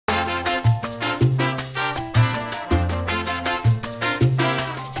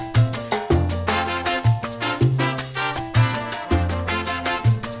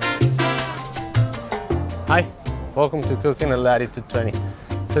Welcome to Cooking at Latitude 20.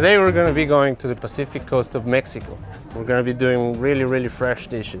 Today we're going to be going to the Pacific coast of Mexico. We're going to be doing really fresh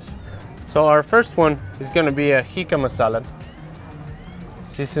dishes. So our first one is going to be a jicama salad,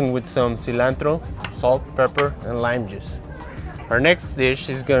 seasoned with some cilantro, salt, pepper, and lime juice. Our next dish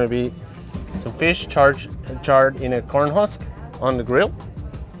is going to be some fish charred in a corn husk on the grill.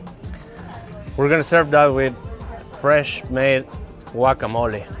 We're going to serve that with fresh made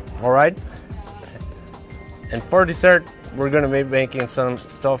guacamole, all right? And for dessert, we're going to be making some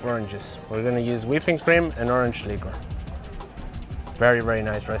stuffed oranges. We're going to use whipping cream and orange liquor. Very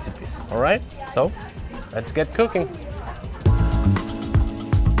nice recipes, all right? So let's get cooking.